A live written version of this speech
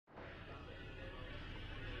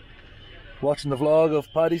Watching the vlog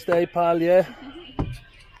of Paddy's Day, pal, yeah?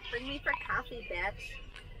 Bring me for coffee, bitch.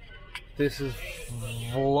 This is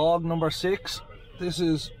vlog number 6. This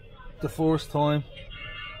is the first time.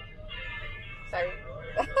 Sorry.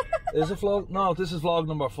 Is it vlog? No, this is vlog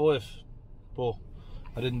number 5. But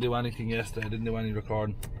I didn't do anything yesterday, I didn't do any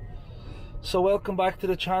recording. So welcome back to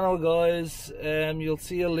the channel, guys. You'll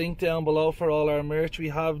see a link down below for all our merch. We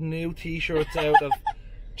have new t-shirts out of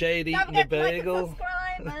Jade eating the bagel.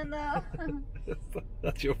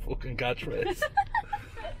 That's your fucking catchphrase.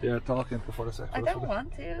 Yeah, talking before the second. I don't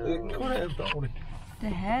want to. Go ahead, don't worry. The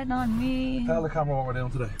head on me. Tell the camera what we're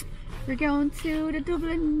doing today. We're going to the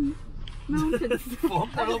Dublin Mountains.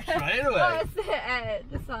 Fuck that up straight away. Oh,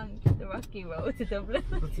 it's the song, The Rocky Road to Dublin.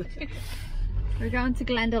 We're going to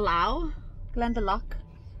Glendalough.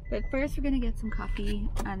 But first we're going to get some coffee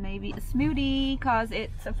and maybe a smoothie because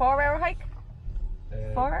it's a 4-hour hike.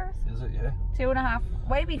 4 hours? Is it, yeah? 2.5,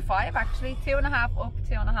 maybe 5 actually. 2.5 up,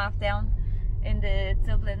 2.5 down in the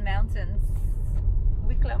Dublin Mountains.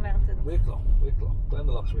 Wicklow Mountains. Wicklow.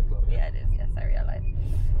 Glendalough's Wicklow. Yeah, it is. Yeah, sorry, I lied.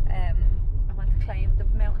 I want to claim the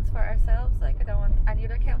mountains for ourselves. Like, I don't want any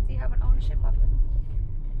other county having ownership of them.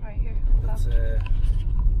 Right here. That's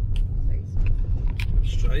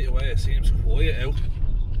straight away. It seems quiet out.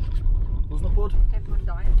 Wasn't it, bud? Everyone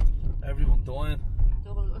dying. Everyone dying.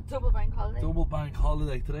 Double bank holiday. Double bank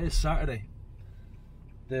holiday. Today is Saturday.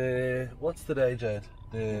 What's today, Jade?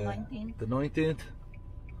 The 19th. The 19th.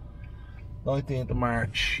 19th of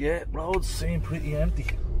March. Yeah, roads seem pretty empty.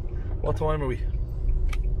 What time are we?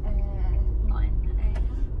 9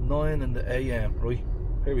 AM. 9 in the AM. Right.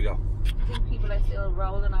 Here we go. I think people are still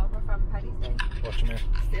rolling over from Paddy's Day. Watch me.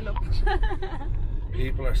 Still up.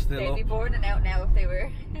 People are still They'd up. be burning out now if they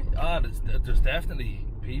were. There's definitely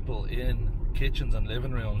people in kitchens and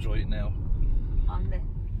living rooms right now. On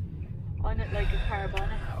it like a car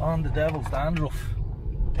bonnet. On the devil's dandruff.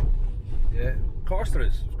 Yeah, of course there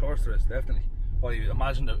is, definitely. Well,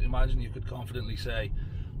 imagine you could confidently say,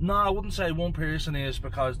 no, I wouldn't say one person is,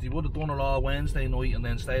 because they would have done it all Wednesday night and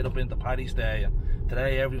then stayed up into Paddy's Day, and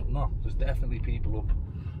today no, there's definitely people up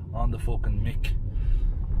on the fucking mick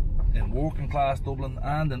in working class Dublin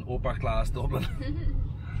and in upper class Dublin.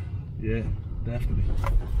 Yeah, definitely.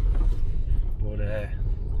 But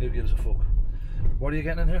who gives a fuck? What are you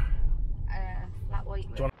getting in here? Flat white.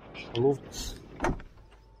 I love this.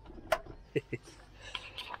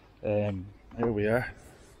 Here we are,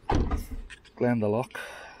 Glendalough.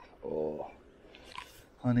 Oh,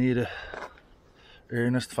 I need a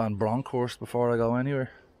Ernest van Bronckhorst before I go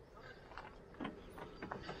anywhere.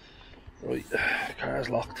 Right, car's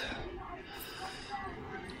locked.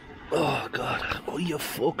 Oh God, oh you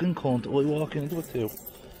fucking cunt, I walk into it too.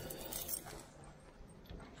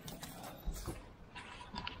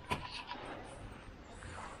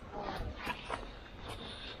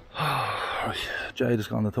 Jade has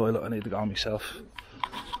gone to the toilet, I need to go myself.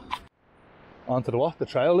 Onto the what? The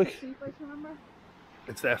trail, like?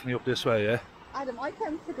 It's definitely up this way, yeah? Adam, I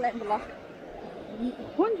came to Glendalough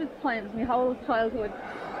hundreds of times my whole childhood,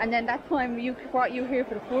 and then that time you brought you here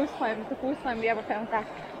for the first time. It's the first time we ever found that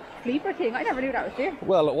sleeper thing. I never knew that was there.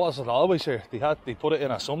 Well, it wasn't always here. They put it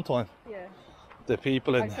in at some time. Yeah. The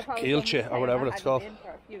people in Kilche or whatever it's called. For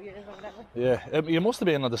a few years or whatever. Yeah, you must have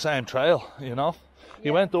been on the same trail, you know? Yeah.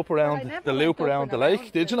 You went up around the loop around the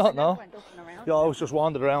lake, did you not know? You always just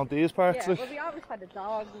wandered around these parts. Yeah, well, we always had a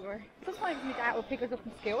dog. Sometimes my dad would pick us up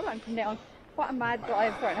from school and come down. What a mad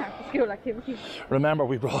drive for an after school activity. Remember,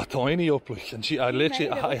 we brought Tiny up, like, and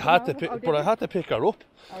I had to pick her up.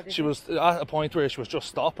 She was at a point where she was just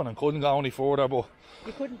stopping and couldn't go any further, but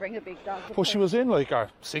you couldn't bring a big dog. But she was in like her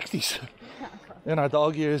 60s, in her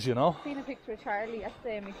dog years, you know. I seen a picture of Charlie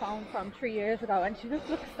yesterday on my phone from 3 years ago, and she just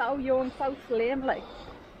looks so young, so slim, like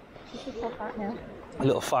she's just so fat now. A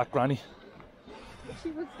little fat granny. If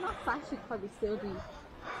she was not fat, she'd probably still be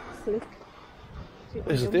slick.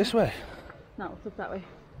 Is it this way? No, it's up that way.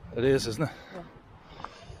 It is, isn't it? Yeah.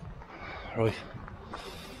 Right.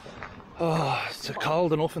 Oh, it's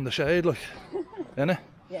cold enough in the shade, like, isn't it?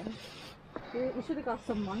 Yeah. We should have got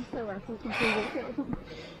some Monster or something or something.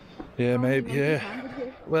 Yeah, maybe, yeah.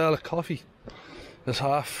 Well, a coffee is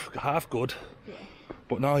half good. Yeah.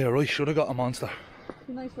 But no, you're right, should have got a Monster. It's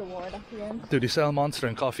a nice reward at the end. Do they sell Monster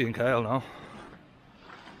and coffee and kale now?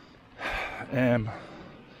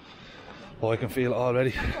 Oh, I can feel it already.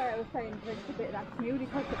 That's why I was saying drink a bit of that smoothie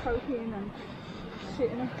because the protein and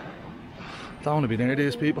shit in it. Don't want to be near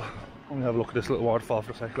these people. Let me have a look at this little waterfall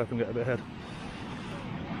for a sec, let them get a bit ahead.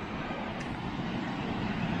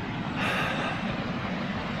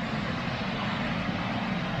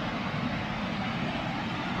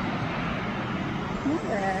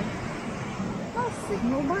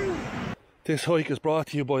 signal boy. This hike is brought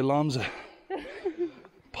to you by Lomza.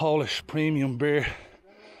 Polish premium beer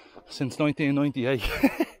since 1998.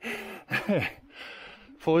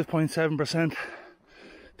 5.7%,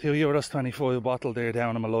 €2.25 bottle there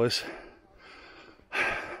down in Malloy's.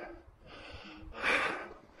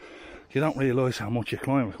 You don't realise how much you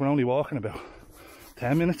climb. We're only walking about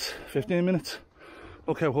 10 minutes, 15 minutes.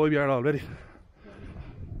 Look how high we are already.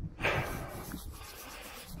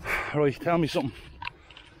 Right, tell me something.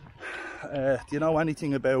 Do you know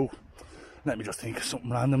anything about... Let me just think of something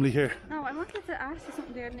randomly here. No, I wanted to ask you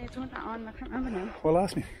something there and you turned that on. I can't remember now. Well,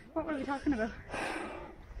 ask me. What were we talking about?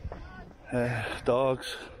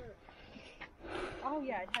 Dogs. Oh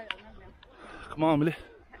yeah, I remember now. Come on, will you?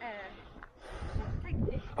 Like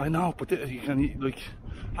this. I know, but you can, like,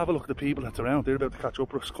 have a look at the people that's around. They're about to catch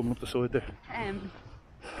up with us coming up the side there.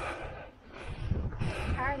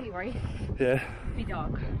 Carly, right? Yeah. The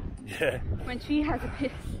dog. Yeah. When she has a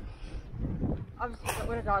piss, obviously the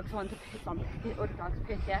other dogs want to piss on the other dog's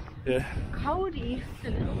piss, yeah? Yeah. Cody,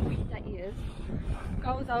 the little freak that he is,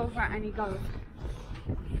 goes over and he goes...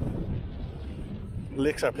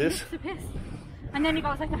 Licks our piss. Licks the piss. And then he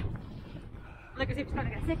goes like that. Like as if he's gonna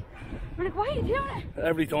get sick. We're like, why are you doing it?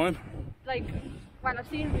 Every time. Like, well, I've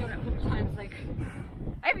seen him doing it a couple of times, like,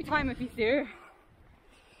 every time if he's there.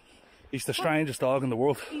 He's the strangest dog in the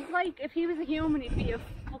world. He's like, if he was a human, he'd be a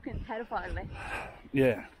fucking pedophile, like.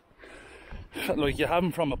 Yeah. Like, you have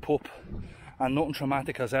him from a pup and nothing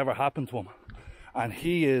traumatic has ever happened to him. And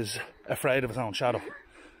he is afraid of his own shadow.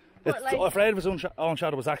 Like, afraid of his own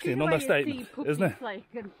shadow was actually an understatement, isn't it? Like,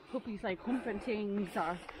 puppies like humping things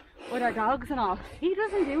or other dogs and all. He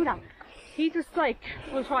doesn't do that. He just like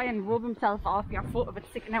will try and rub himself off your foot if it's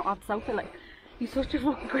sticking out off the sofa. Like, he's such a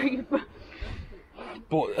fucking creep.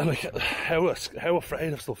 But like, how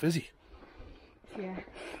afraid of stuff is he? Yeah.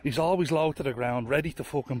 He's always low to the ground, ready to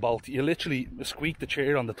fucking bolt. You literally squeak the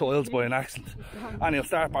chair on the tiles by an accident, and he'll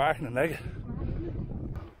start barking and leg it.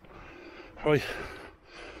 Right.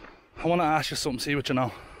 I want to ask you something, see what you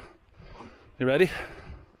know. You ready?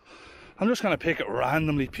 I'm just going to pick it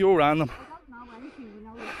randomly, pure random. I don't know anything, you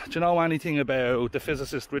know. Do you know anything about the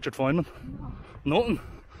physicist Richard Feynman? No. Nothing?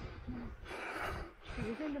 He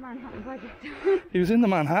was in the Manhattan Project. He was in the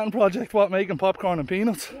Manhattan Project, what, making popcorn and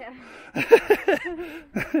peanuts? Yeah. I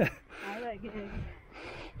like it.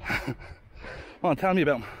 Come on, tell me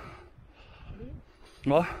about him.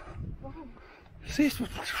 What? See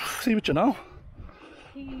what you know.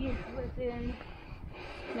 He was in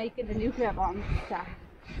making the nuclear bomb that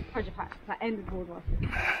ended World War II.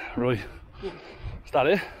 Right. Yeah. Is that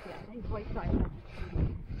it? Yeah, he's white side.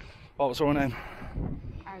 What was her name?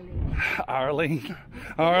 Arlene.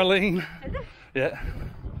 Arlene. Is it? Yeah.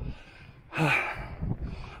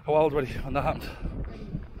 How old were you when that happened?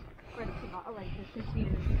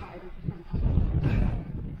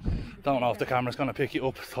 Don't know if the camera's going to pick you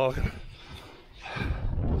up talking.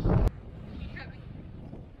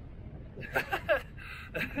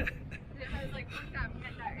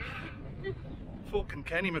 Fucking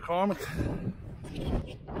Kenny McCormick.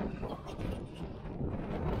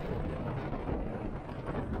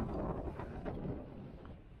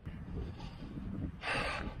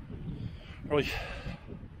 Right.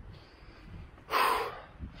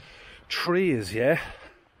 Trees, yeah?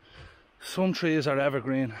 Some trees are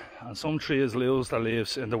evergreen and some trees lose their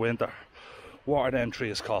leaves in the winter. What are them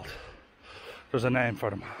trees called? There's a name for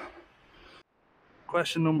them.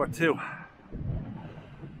 Question number 2.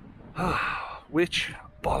 Which,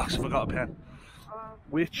 bollocks, I forgot a pen.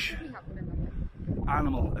 Which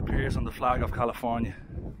animal appears on the flag of California?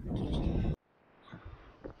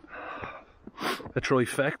 A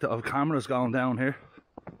trifecta of cameras going down here.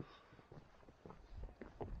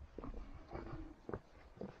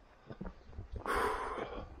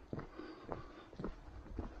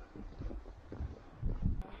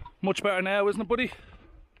 Much better now, isn't it, buddy?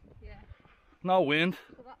 Yeah. No wind.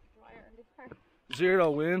 So that's drier in this part.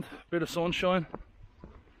 Zero wind, bit of sunshine.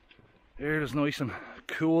 Air is nice and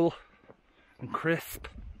cool and crisp.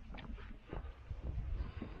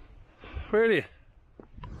 Where are you?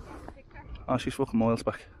 Oh, she's fucking miles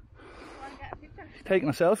back. Want to get a picture? Taking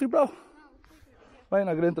a selfie, bro? No, Wait,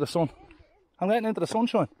 I get into the sun. I'm getting into the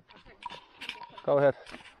sunshine. Go ahead.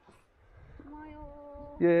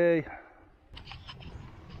 smile. Yay.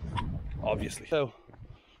 Obviously. So,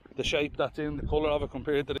 the shape that's in, the colour of it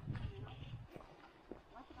compared to the...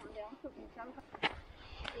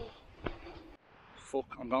 Fuck,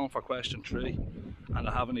 I'm going for question 3 and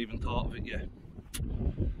I haven't even thought of it yet.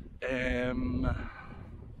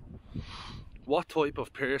 What type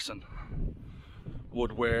of person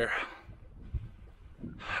would wear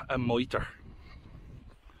a mitre?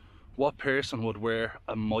 What person would wear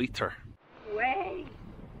a mitre? Way!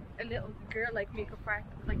 A little girl like me could fart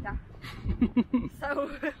like that. So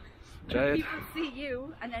when people see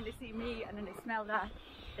you and then they see me and then they smell that,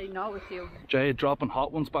 they know it's you. Jade dropping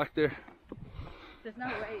hot ones back there. There's no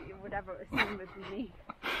way you would ever assume it would be me.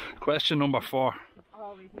 Question number 4. It's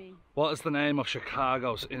always me. What is the name of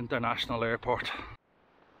Chicago's international airport?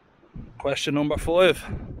 Question number 5.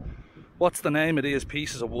 What's the name of these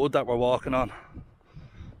pieces of wood that we're walking on?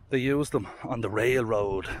 They used them on the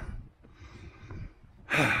railroad.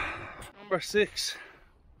 Number 6.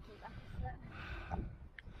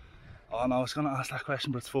 Oh no, I was going to ask that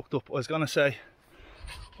question but it's fucked up. I was going to say,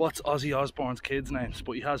 what's Ozzy Osbourne's kids' names?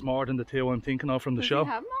 But he has more than the 2 I'm thinking of from the show. Does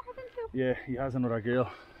he have more than 2? Yeah, he has another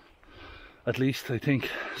girl. At least, I think.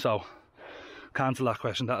 So, cancel that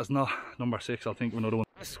question. That is not number 6. I'll think of another one.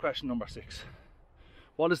 This is question number 6.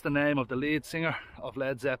 What is the name of the lead singer of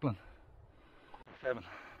Led Zeppelin? 7.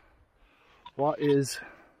 What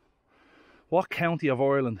county of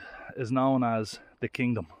Ireland is known as the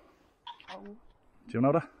Kingdom? Oh. Do you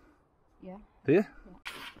know that? Yeah. Do you? Yeah.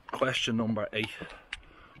 Question number 8.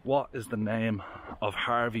 What is the name of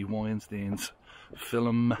Harvey Weinstein's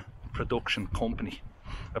film production company?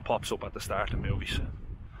 It pops up at the start of movies.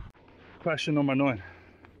 Question number 9.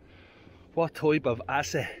 What type of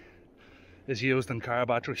acid is used in car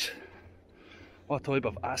batteries? What type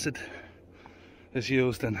of acid is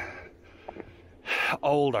used in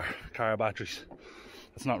older car batteries?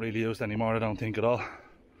 It's not really used anymore, I don't think at all.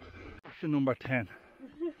 Question number 10.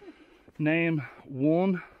 Name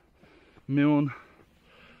one moon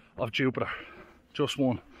of Jupiter. Just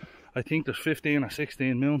one. I think there's 15 or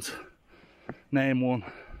 16 moons. Name one.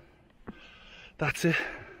 That's it.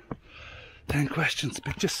 10 questions,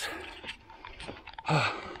 bitches.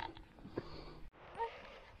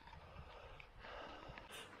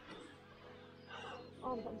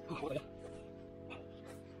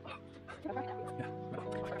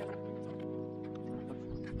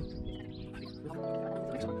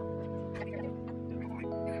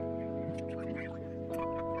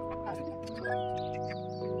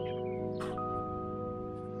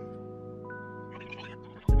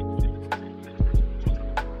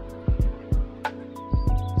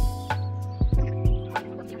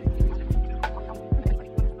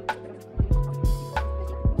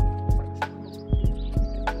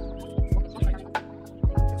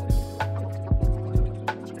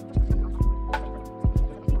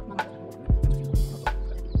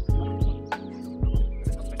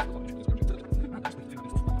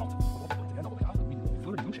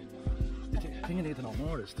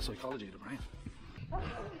 Is the psychology of the brain.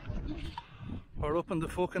 We're up in the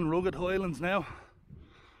fucking rugged highlands now.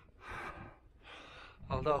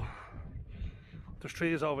 Although there's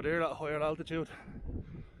trees over there at a higher altitude.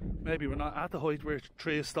 Maybe we're not at the height where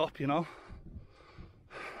trees stop, you know.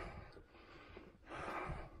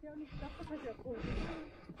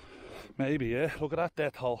 Maybe, yeah. Look at that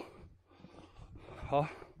death hole. Huh?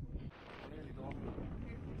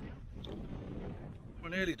 We're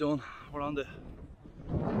nearly done. We're on the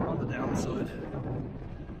downside.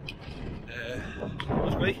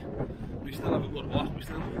 Must be. We still have a good walk. We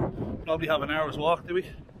still probably have an hour's walk, do we?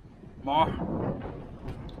 More.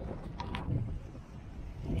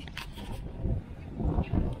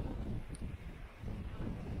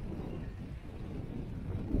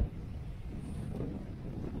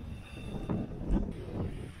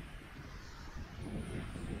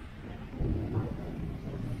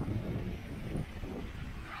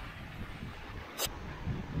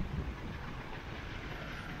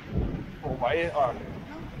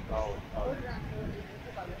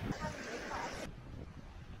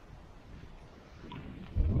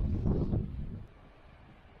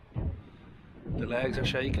 The legs are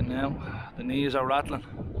shaking now, the knees are rattling,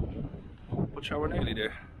 but sure, we're nearly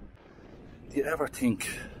there. Do you ever think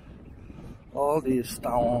all these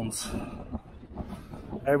stones,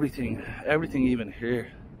 everything even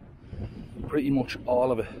here, pretty much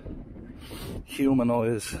all of it, human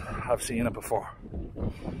eyes have seen it before,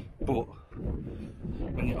 but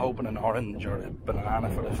when you open an orange or a banana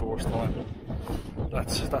for the first time,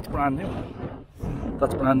 that's brand new.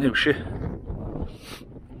 That's brand new shit.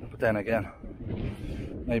 But then again,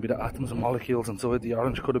 maybe the atoms and molecules inside the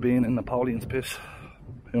orange could have been in Napoleon's piss.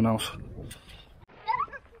 Who knows?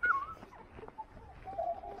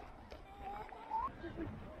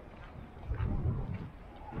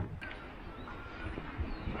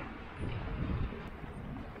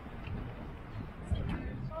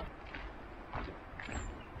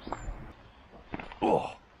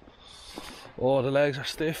 Oh, the legs are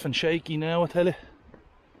stiff and shaky now, I tell you.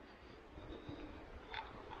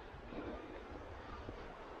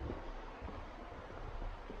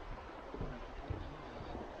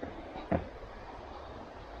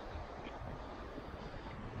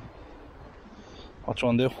 What you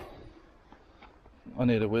want to do? I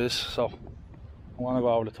need a whiz, so I want to go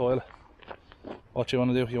over the toilet. What do you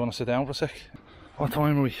want to do? You want to sit down for a sec? What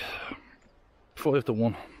time are we? 5 to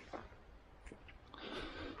 1.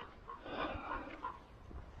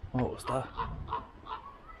 What was that?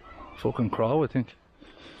 Fucking crow, I think.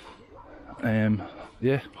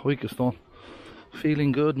 Yeah, hike is done.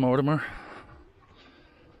 Feeling good, Mortimer.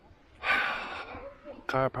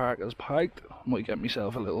 Car park is parked. Might get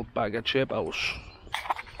myself a little bag of chips.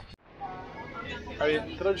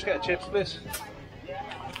 Could I just get chips, please?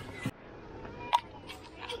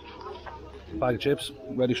 Bag of chips,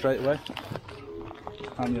 ready straight away.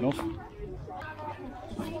 Handy enough.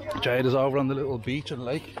 Jade is over on the little beach of the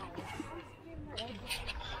lake.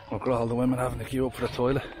 Look at all the women having to queue up for the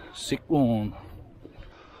toilet. Sick one.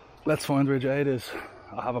 Let's find where Jade is.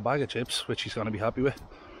 I have a bag of chips, which she's going to be happy with.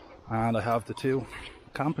 And I have the 2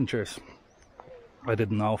 camping chairs. I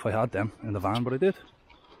didn't know if I had them in the van, but I did.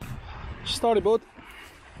 Story, bud.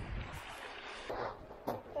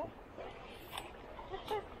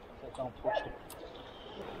 Don't touch them.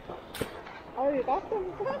 Oh, you got them?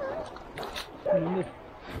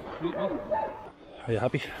 Are you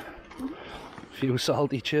happy? Few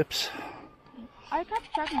salty chips. I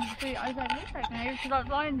kept checking to see. I said, "Look, I can." Because I was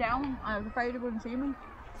lying down. I was afraid it wouldn't see me.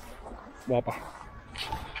 Whopper. I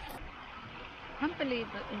can't believe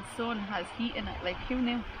that the sun has heat in it. Like, who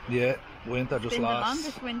knew? Yeah, winter just It's been lasts. the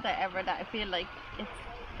longest winter ever that I feel like it's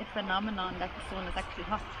a phenomenon that the sun is actually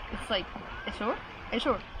hot. It's like, are you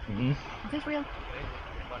sure? Mhm. Is this real?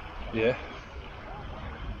 Yeah.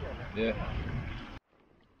 Yeah. It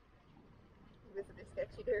was a bit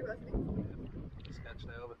sketchy there, wasn't it? Sketch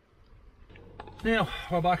now, but. Now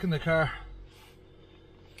we're back in the car.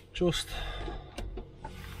 Just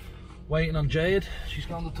waiting on Jade. She's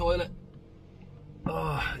gone to the toilet.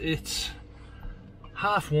 Oh, it's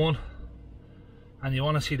 1:30, and you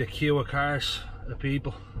want to see the queue of cars, the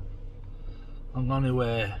people. I'm going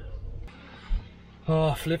to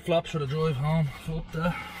flip flops for the drive home. Fuck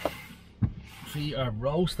that. Feet are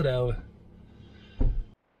roasted out.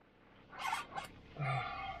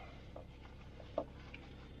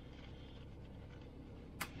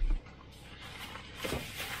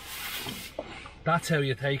 That's how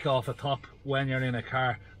you take off a top when you're in a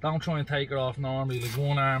car. Don't try and take it off normally, like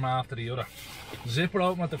one arm after the other. Zip it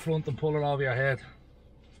open at the front and pull it over your head.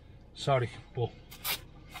 Sorry, but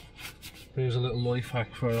there's a little life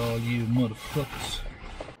hack for all you motherfuckers.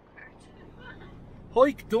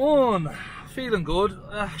 Hike done! Feeling good.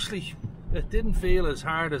 Actually, it didn't feel as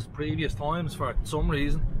hard as previous times for some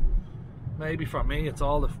reason. Maybe for me it's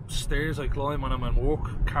all the stairs I climb when I'm in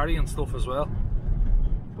work, carrying stuff as well.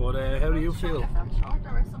 But how do you feel? It felt shorter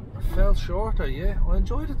or something. It felt shorter, yeah. I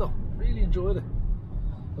enjoyed it though. Really enjoyed it.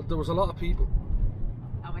 But there was a lot of people.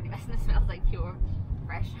 Oh, when it smells like pure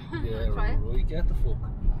fresh. Yeah, right. Get the fuck.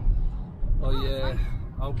 Oh yeah.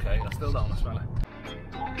 Okay, I still don't want to smell it.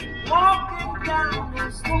 Walking down the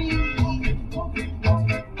street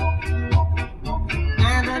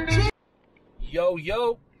and a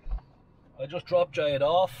Yo. I just dropped Jade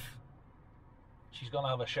off. She's gonna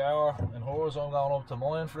have a shower in hers. I'm going up to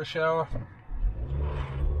mine for a shower.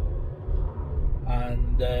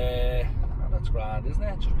 And that's grand, isn't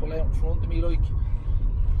it? Just pull out in front of me like.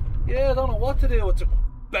 Yeah, I don't know what to do. It's a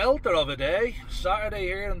belter of a day. Saturday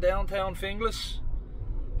here in downtown Finglas.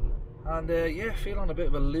 And yeah, feeling a bit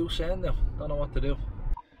of a loose end now. Don't know what to do.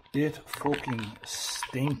 It fucking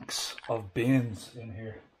stinks of bins in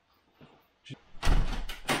here.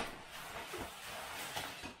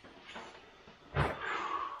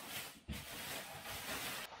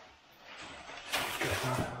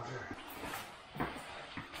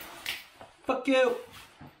 Fuck you!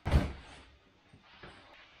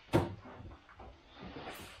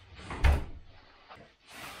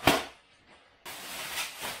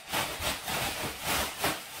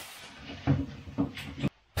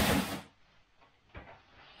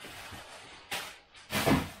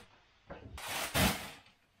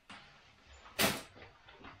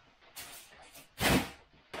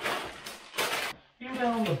 You're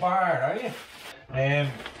down the bar, are you?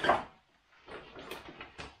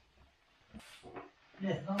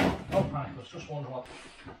 Yeah, no panic, I was just wondering what.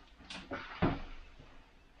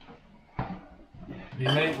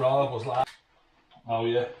 My mate Rob was last. Oh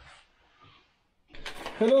yeah.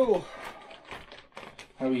 Hello.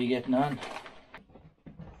 How are you getting on?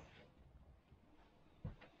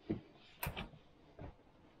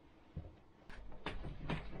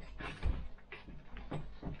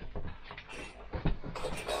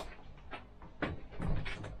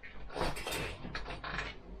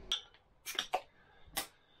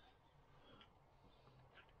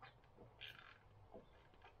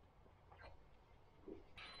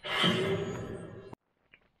 I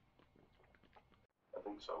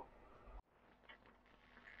think so.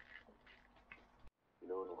 You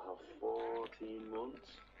know, it'll have 14 months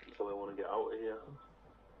until I want to get out of here.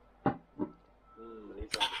 I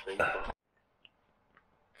need to have a think about it.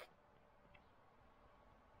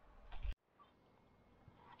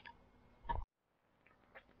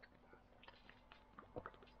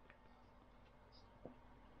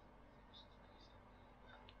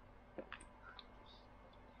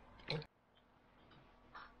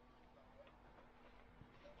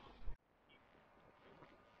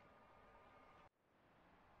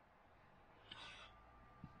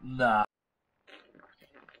 Nah.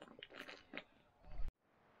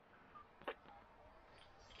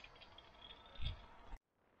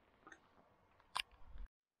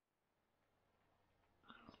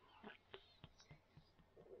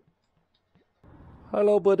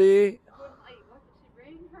 Hello, buddy. What did she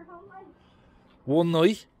bring her whole life? One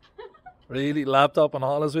night? Really? Laptop and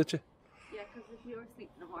all is with you? Yeah, because if you're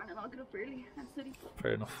sleeping in the morning, I'll get up early and study.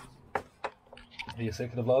 Fair enough. Are you sick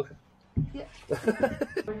of the vlog? Yeah.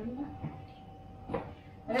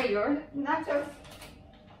 There you are. Nachos.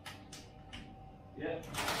 Yeah.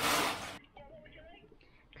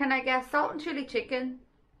 Can I get salt and chili chicken?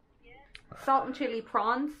 Salt and chili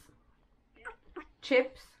prawns?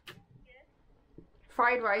 Chips?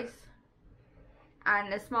 Fried rice?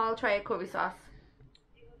 And a small tray of curry sauce.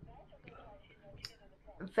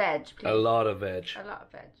 Veg, please. A lot of veg. A lot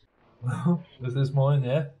of veg. Is this mine,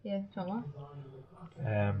 yeah? Yeah, Thomas.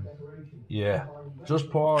 Yeah. Just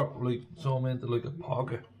pour like some into like a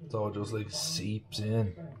pocket so it just like seeps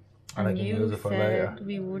in. And I can use it for later.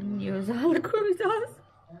 We wouldn't use all the curry sauce.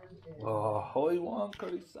 Oh, I want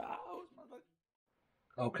curry sauce.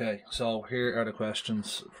 Okay, so here are the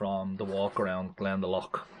questions from the walk around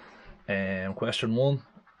Glendalough. Question 1.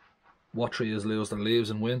 What trees lose their leaves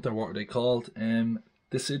in winter? What are they called?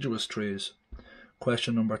 Deciduous trees.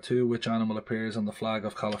 Question number 2. Which animal appears on the flag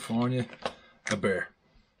of California? A bear.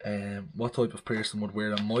 What type of person would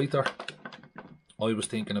wear a mitre? I was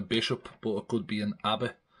thinking a bishop, but it could be an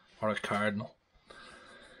abbot or a cardinal.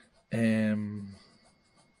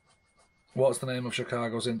 What's the name of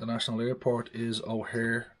Chicago's international airport? Is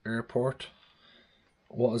O'Hare Airport.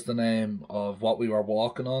 What is the name of what we were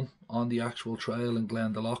walking on the actual trail in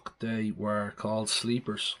Glendalough? They were called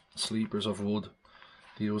sleepers. Sleepers of wood.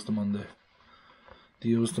 They used them in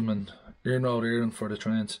Iron Ireland for the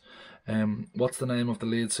trains. What's the name of the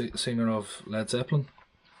lead singer of Led Zeppelin?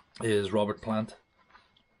 Is Robert Plant.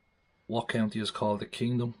 What county is called the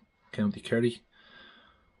Kingdom? County Kerry.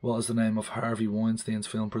 What is the name of Harvey Weinstein's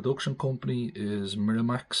film production company? Is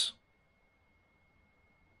Miramax.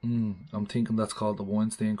 I'm thinking that's called the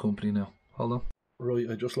Weinstein Company now. Hold on. Right,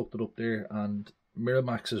 I just looked it up there and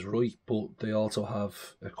Miramax is right, but they also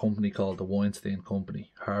have a company called the Weinstein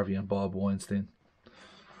Company. Harvey and Bob Weinstein.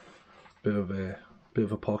 Bit of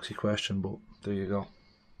a poxy question, but there you go.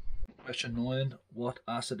 Question 9. What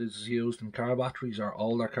acid is used in car batteries or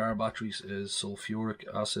older car batteries? Is sulfuric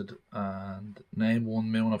acid. And name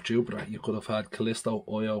one moon of Jupiter. You could have had Callisto,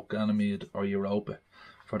 Io, Ganymede or Europa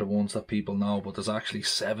for the ones that people know, but there's actually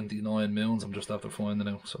 79 moons. I'm just after finding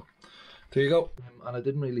out. So there you go. And I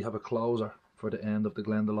didn't really have a closer for the end of the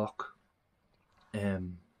Glendalough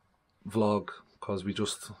vlog because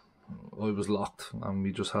I was locked and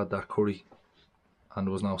we just had that curry and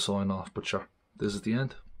there was no sign off, but sure, this is the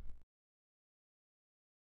end.